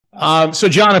So,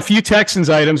 John, a few Texans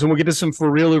items, and we'll get to some for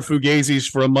real or fugazis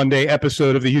for a Monday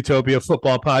episode of the Houtopia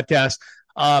Football Podcast.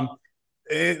 Um,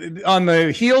 on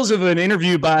the heels of an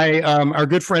interview by our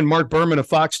good friend Mark Berman of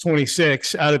Fox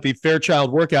 26 out at the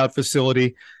Fairchild Workout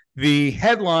Facility, the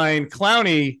headline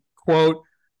Clowney quote,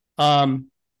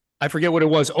 I forget what it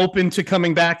was, open to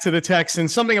coming back to the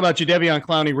Texans, something about Jadeveon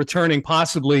Clowney returning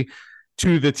possibly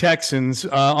to the Texans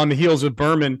on the heels of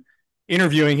Berman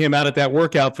interviewing him out at that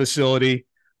workout facility.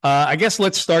 I guess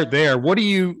let's start there. What do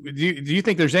you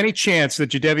think there's any chance that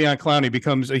Jadeveon Clowney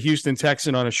becomes a Houston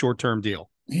Texan on a short-term deal?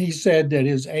 He said that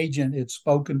his agent had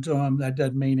spoken to him. That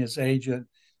doesn't mean his agent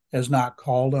has not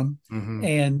called him. Mm-hmm.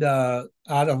 And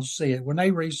I don't see it. When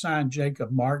they re-signed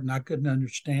Jacob Martin, I couldn't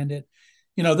understand it.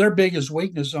 You know, their biggest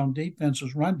weakness on defense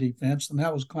was run defense, and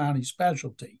that was Clowney's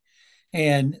specialty.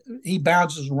 And he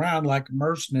bounces around like a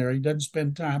mercenary. He doesn't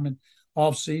spend time in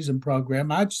off-season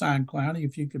program. I'd sign Clowney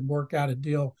if you could work out a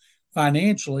deal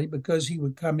financially because he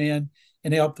would come in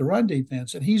and help the run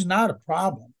defense. And he's not a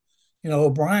problem. You know,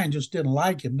 O'Brien just didn't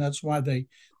like him. That's why they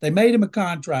made him a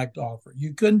contract offer.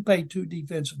 You couldn't pay two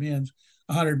defensive ends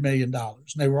 $100 million. And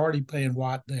they were already paying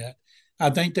Watt that. I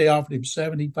think they offered him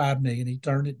 $75 million. He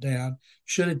turned it down.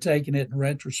 Should have taken it in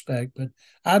retrospect. But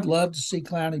I'd love to see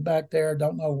Clowney back there. I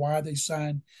don't know why they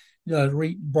signed,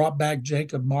 brought back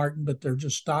Jacob Martin, but they're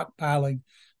just stockpiling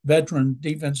veteran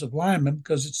defensive linemen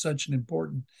because it's such an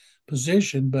important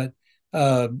position. But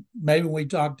maybe when we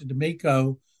talk to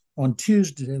D'Amico on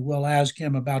Tuesday, we'll ask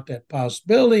him about that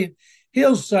possibility.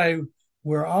 He'll say,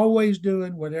 we're always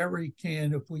doing whatever he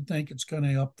can if we think it's going to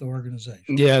help the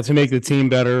organization. Yeah, to make the team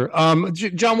better.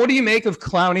 John, what do you make of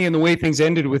Clowney and the way things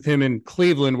ended with him in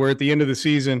Cleveland, where at the end of the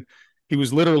season, he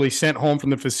was literally sent home from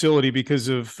the facility because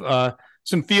of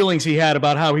some feelings he had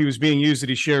about how he was being used that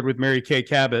he shared with Mary Kay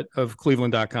Cabot of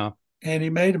Cleveland.com. And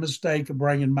he made a mistake of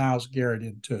bringing Myles Garrett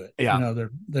into it. Yeah. You know,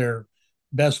 their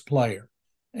best player.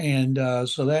 And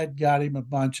so that got him a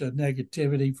bunch of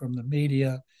negativity from the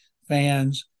media,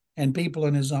 fans, and people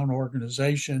in his own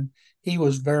organization. He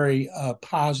was very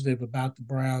positive about the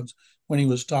Browns when he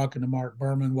was talking to Mark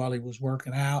Berman while he was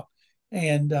working out.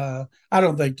 And I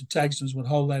don't think the Texans would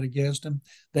hold that against him.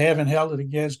 They haven't held it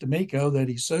against D'Amico that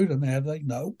he sued him, have they?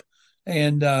 Nope.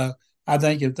 And I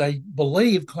think if they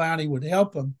believe Clowney would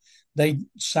help them, they'd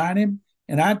sign him.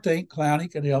 And I think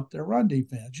Clowney could help their run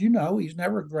defense. You know, he's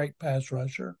never a great pass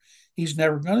rusher. He's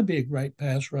never going to be a great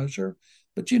pass rusher.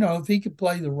 But, you know, if he could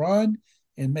play the run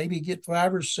and maybe get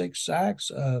 5 or 6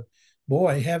 sacks,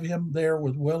 boy, have him there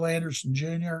with Will Anderson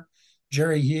Jr.,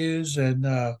 Jerry Hughes, and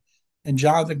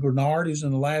Jonathan Grenard, who's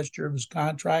in the last year of his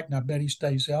contract, and I bet he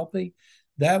stays healthy.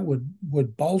 That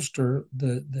would bolster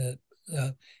the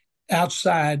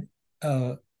outside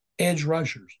edge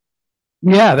rushers.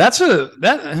 Yeah,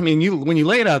 when you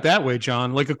lay it out that way,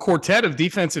 John, like a quartet of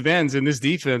defensive ends in this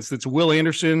defense, that's Will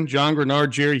Anderson, John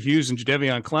Grenard, Jerry Hughes, and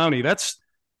Jadeveon Clowney. That's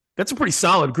a pretty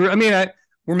solid group. I mean,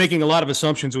 we're making a lot of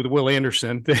assumptions with Will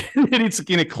Anderson that it's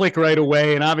going to click right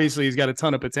away, and obviously he's got a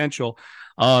ton of potential.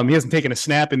 He hasn't taken a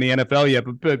snap in the NFL yet,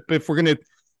 but if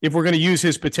we're gonna use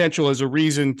his potential as a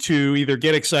reason to either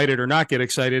get excited or not get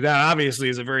excited, that obviously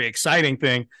is a very exciting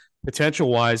thing potential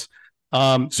wise.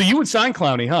 So you would sign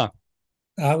Clowney, huh?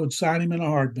 I would sign him in a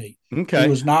heartbeat. Okay. He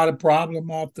was not a problem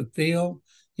off the field.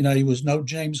 You know, he was no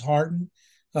James Harden.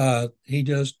 He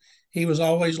was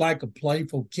always like a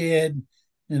playful kid.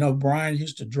 You know, Brian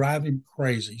used to drive him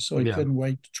crazy, so he couldn't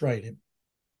wait to trade him.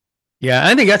 Yeah,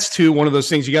 I think that's too one of those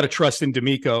things you got to trust in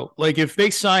D'Amico. Like if they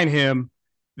sign him,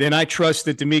 then I trust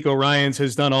that D'Amico Ryans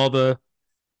has done all the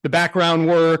background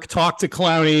work, talked to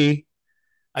Clowney.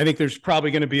 I think there's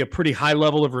probably going to be a pretty high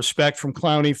level of respect from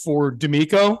Clowney for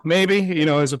D'Amico, maybe, you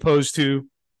know, as opposed to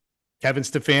Kevin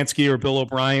Stefanski or Bill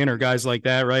O'Brien or guys like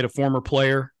that, right? A former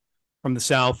player from the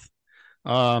South.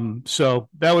 So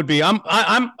that would be,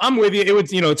 I'm with you. It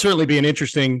would, it'd certainly be an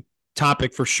interesting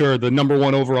topic for sure. The number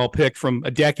 1 overall pick from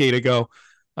a decade ago,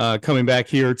 coming back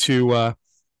here to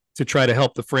try to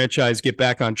help the franchise get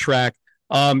back on track.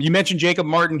 You mentioned Jacob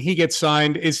Martin. He gets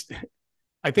signed.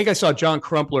 I think I saw John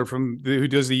Crumpler who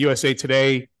does the USA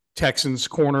Today Texans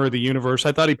corner of the universe.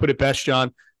 I thought he put it best,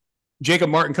 John. Jacob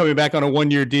Martin coming back on a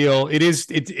 1-year deal. It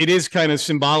is kind of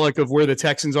symbolic of where the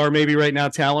Texans are maybe right now,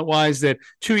 talent-wise, that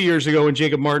 2 years ago when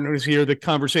Jacob Martin was here, the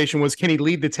conversation was, can he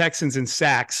lead the Texans in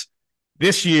sacks?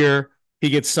 This year, he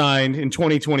gets signed in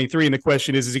 2023, and the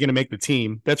question is he going to make the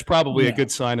team? That's probably a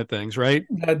good sign of things, right?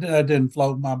 That didn't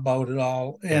float my boat at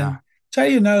all. And tell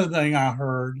you another thing I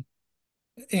heard,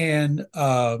 and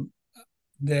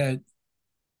that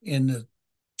in the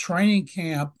training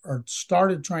camp or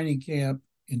started training camp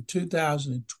in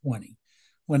 2020,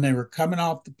 when they were coming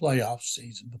off the playoff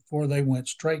season, before they went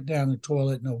straight down the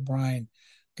toilet and O'Brien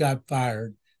got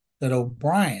fired, that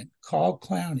O'Brien called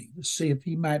Clowney to see if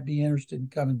he might be interested in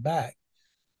coming back.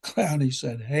 Clowney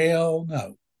said, "Hell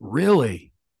no."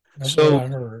 Really? That's what So I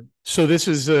heard. so this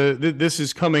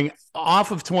is coming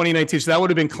off of 2019. So that would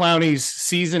have been Clowney's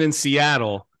season in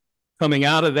Seattle, coming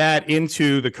out of that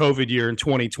into the COVID year in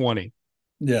 2020.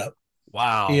 Yeah. He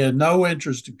Wow. had no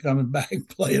interest in coming back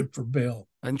playing for Bill.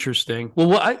 Interesting.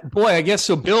 Well, I guess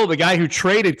so. Bill, the guy who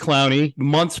traded Clowney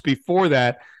months before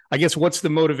that, I guess what's the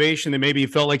motivation that maybe he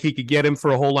felt like he could get him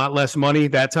for a whole lot less money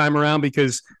that time around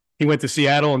because he went to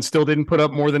Seattle and still didn't put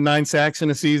up more than 9 sacks in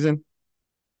a season?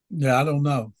 Yeah, I don't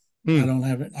know. I don't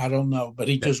have it. I don't know, but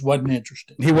he just wasn't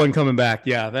interested. He wasn't coming back.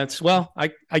 Yeah,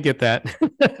 I get that.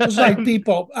 It's like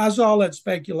people, I saw that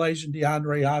speculation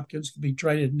DeAndre Hopkins could be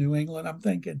traded to New England. I'm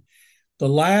thinking the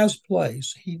last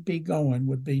place he'd be going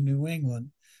would be New England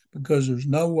because there's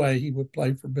no way he would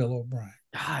play for Bill O'Brien.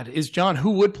 God, is John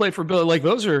who would play for Bill? Like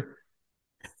those are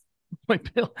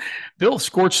like Bill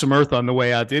scorched some earth on the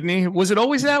way out, didn't he? Was it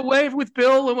always that way with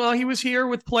Bill while he was here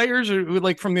with players, or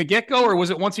like from the get-go, or was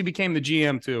it once he became the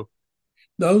GM too?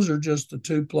 Those are just the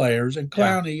two players. And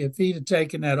Clowney, yeah, if he'd have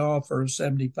taken that offer of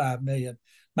 $75 million,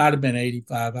 might have been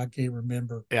 85. I can't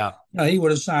remember. Yeah. He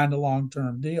would have signed a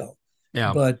long-term deal.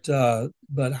 Yeah.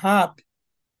 But Hop,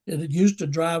 it used to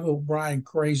drive O'Brien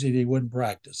crazy that he wouldn't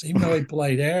practice. Even though he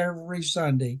played every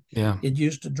Sunday, yeah, it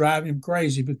used to drive him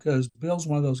crazy because Bill's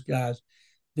one of those guys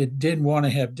that didn't want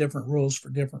to have different rules for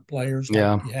different players.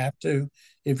 Like you have to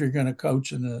if you're going to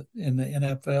coach in the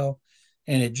NFL.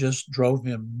 And it just drove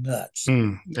him nuts.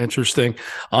 Interesting.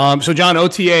 So, John,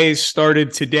 OTAs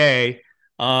started today.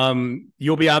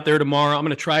 You'll be out there tomorrow. I'm going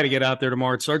to try to get out there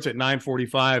tomorrow. It starts at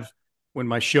 9:45 when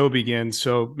my show begins.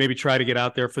 So maybe try to get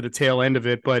out there for the tail end of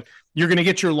it. But you're going to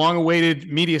get your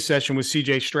long-awaited media session with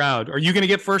C.J. Stroud. Are you going to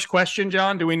get first question,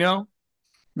 John? Do we know?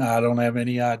 No, I don't have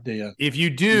any idea. If you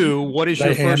do, what is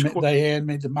your first question? They hand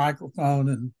me the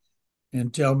microphone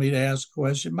and tell me to ask a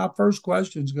question. My first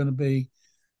question is going to be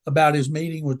about his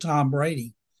meeting with Tom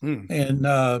Brady.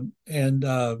 And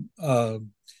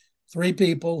three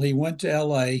people. He went to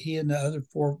LA, he and the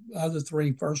other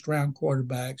three first round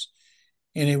quarterbacks.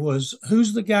 And it was,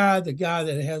 who's the guy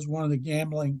that has one of the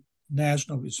gambling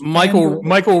national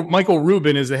Michael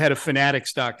Rubin is the head of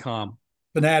fanatics.com.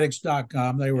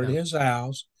 Fanatics.com. They were at his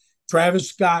house. Travis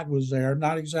Scott was there.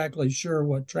 Not exactly sure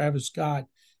what Travis Scott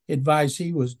advice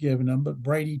he was giving them, but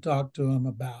Brady talked to him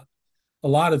about a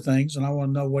lot of things, and I want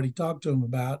to know what he talked to him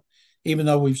about, even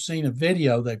though we've seen a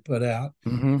video they put out,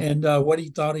 and what he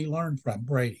thought he learned from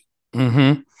Brady.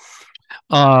 And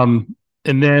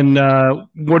then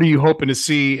what are you hoping to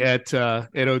see at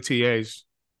OTAs?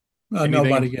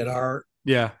 Nobody get hurt.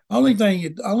 Yeah. Only thing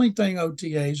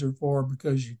OTAs are for,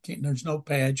 because you can't. There's no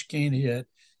pads, you can't hit.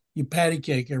 You patty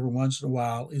cake every once in a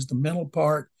while, is the mental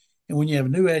part. And when you have a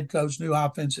new head coach, new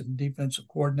offensive and defensive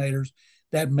coordinators,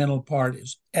 that mental part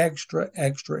is extra,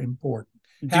 extra important.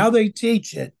 How they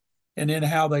teach it and then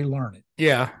how they learn it.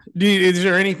 Yeah. Is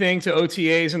there anything to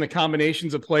OTAs and the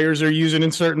combinations of players they're using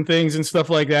in certain things and stuff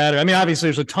like that? I mean, obviously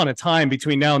there's a ton of time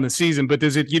between now and the season, but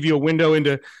does it give you a window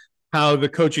into how the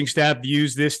coaching staff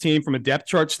views this team from a depth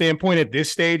chart standpoint at this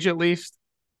stage, at least?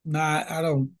 No, I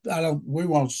don't. We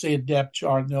won't see a depth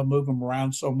chart, and they'll move them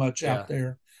around so much out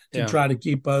there to try to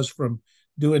keep us from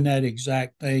doing that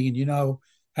exact thing. And you know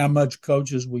how much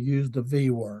coaches will use the V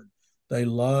word. They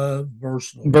love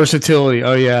versatility.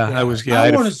 Oh yeah. I want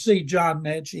to see John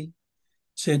Mechie,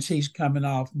 since he's coming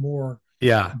off more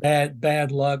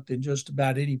bad luck than just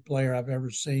about any player I've ever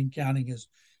seen, counting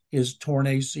his torn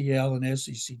ACL and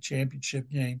SEC championship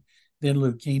game, then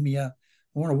leukemia.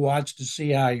 I want to watch to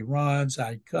see how he runs,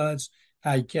 how he cuts,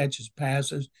 how he catches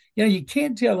passes. You know, you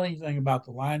can't tell anything about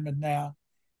the linemen now.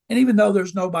 And even though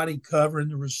there's nobody covering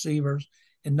the receivers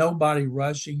and nobody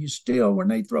rushing, you still, when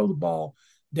they throw the ball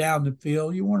down the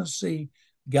field, you want to see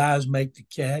guys make the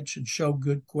catch and show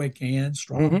good, quick hands,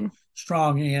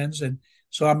 strong hands. And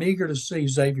so I'm eager to see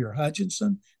Xavier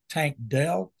Hutchinson, Tank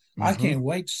Dell. I can't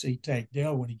wait to see Tank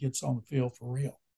Dell when he gets on the field for real.